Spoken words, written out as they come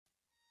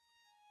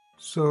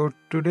So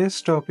today's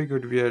topic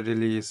would be a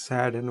really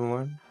sad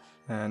one.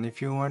 And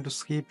if you want to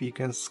skip, you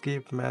can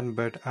skip, man.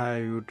 But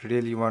I would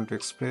really want to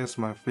express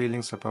my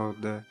feelings about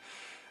the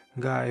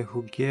guy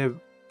who gave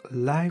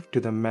life to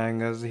the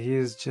mangas.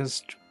 He's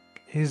just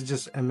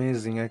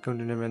amazing. I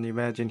couldn't even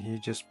imagine he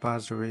just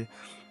passed away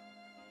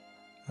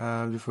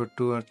before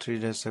 2 or 3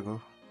 days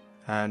ago.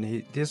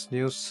 And this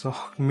news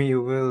shocked me.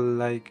 Well,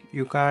 like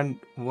you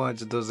can't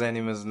watch those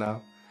animes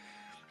now.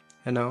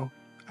 You know,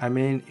 I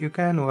mean, you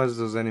can watch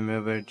those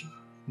anime, but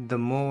the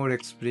more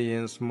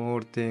experience,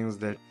 more things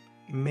that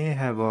may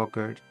have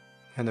occurred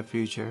in the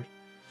future,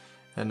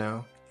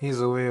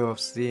 his way of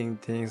seeing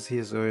things,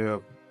 his way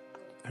of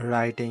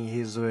writing,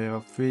 his way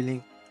of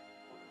feeling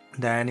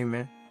the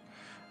anime,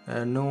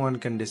 no one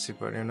can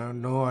decipher,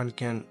 no one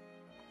can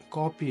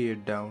copy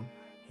it down.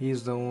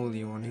 He's the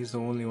only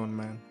one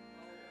man.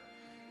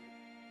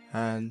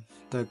 And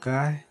the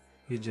guy,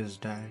 he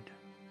just died.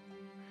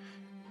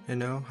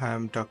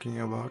 I'm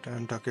talking about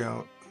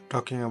Akira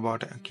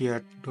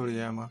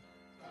Toriyama.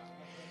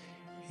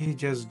 He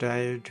just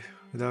died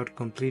without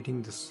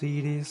completing the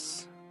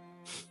series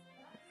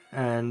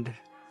and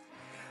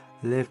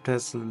left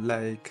us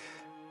like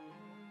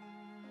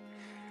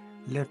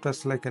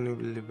an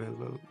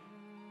unbelievable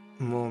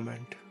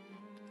moment.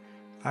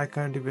 I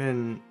can't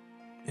even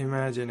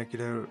imagine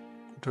Akira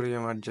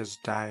Toriyama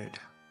just died.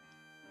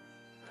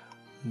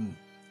 Hmm.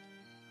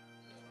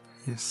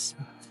 Yes,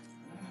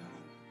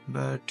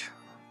 but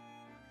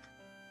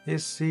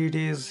his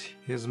series,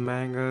 his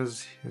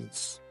mangas,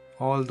 his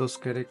all those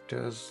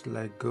characters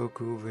like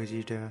Goku,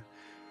 Vegeta,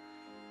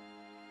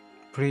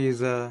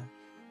 Frieza,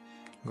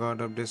 God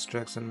of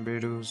Destruction,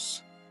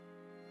 Bedus,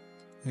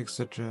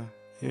 etc.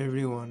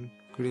 Everyone,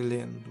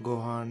 Krillin,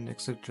 Gohan,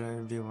 etc.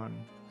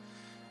 Everyone.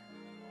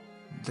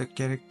 The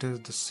characters,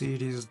 the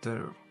series,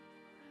 the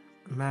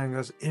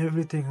mangas,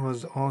 everything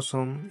was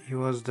awesome.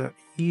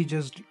 He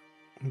just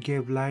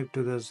gave life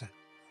to those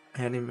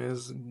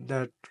animes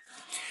that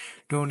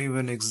don't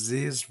even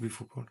exist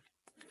before.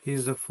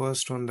 He's the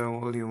first one, the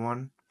only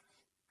one.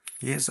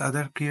 Yes,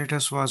 other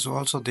creators was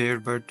also there,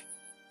 but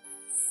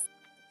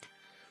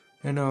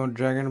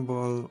Dragon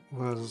Ball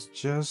was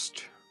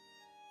just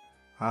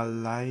a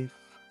life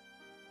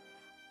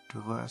to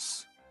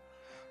us,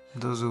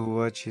 those who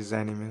watch his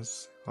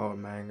animes or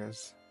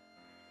mangas.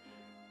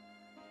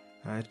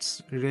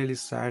 It's really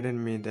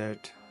saddened me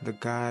that the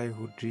guy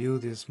who drew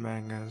these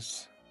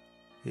mangas,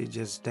 he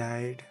just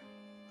died.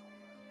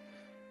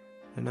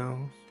 You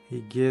know,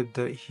 he gave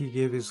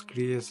his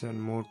creation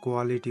more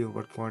quality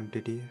over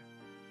quantity,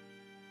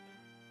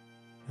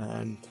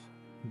 and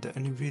the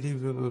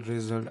unbelievable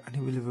result,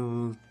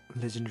 unbelievable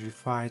legendary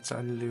fights,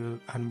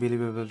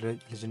 unbelievable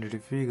legendary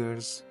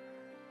figures.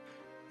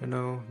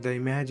 The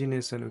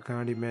imagination, we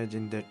can't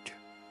imagine that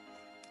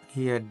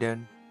he had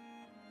done.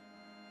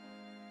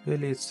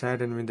 Really, it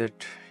saddened me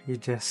that he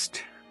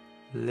just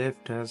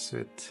left us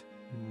with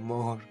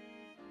more.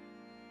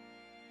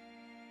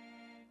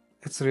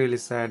 It's really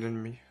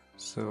saddened me.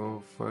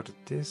 So for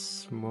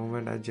this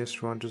moment, I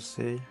just want to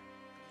say,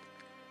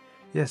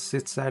 yes,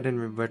 it saddened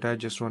me, but I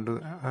just want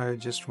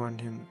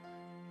him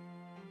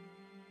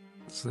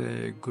to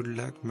say good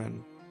luck,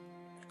 man,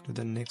 to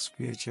the next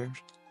future.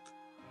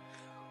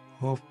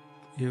 Hope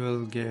you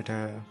will get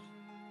a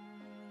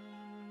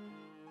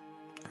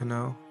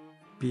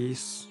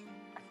peace.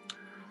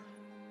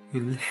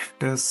 You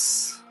left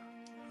us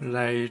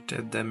right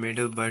at the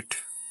middle, but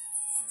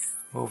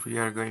hope we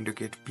are going to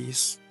get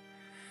peace.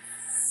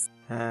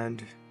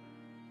 And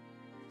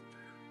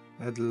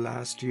at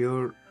last,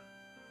 your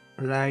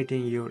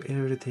writing, your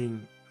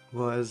everything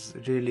was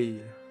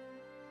really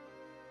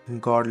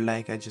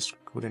godlike. I just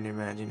couldn't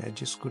imagine. I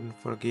just couldn't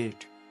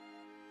forget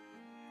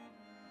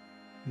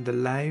the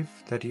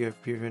life that you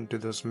have given to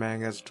those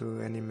mangas, to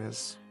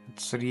animes.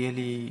 It's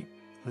really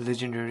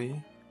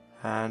legendary,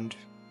 and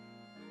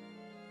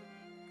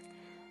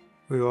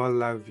we all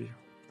love you.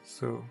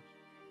 So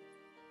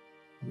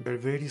we're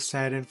very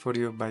saddened for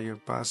you by your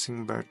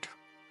passing, but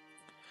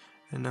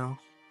you know,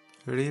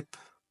 Rip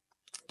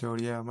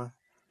Toriyama,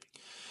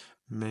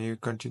 may you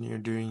continue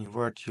doing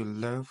what you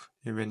love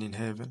even in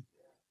heaven.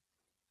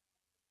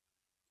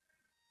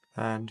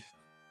 And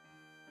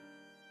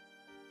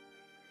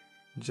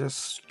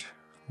just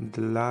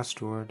the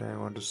last word I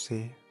want to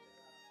say,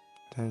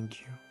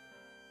 thank you.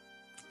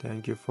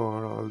 Thank you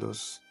for all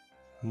those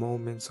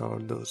moments, all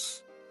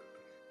those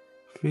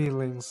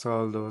feelings,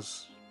 all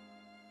those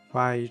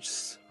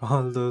fights,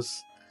 all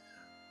those,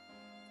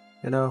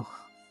 you know,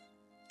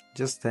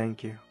 just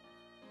thank you.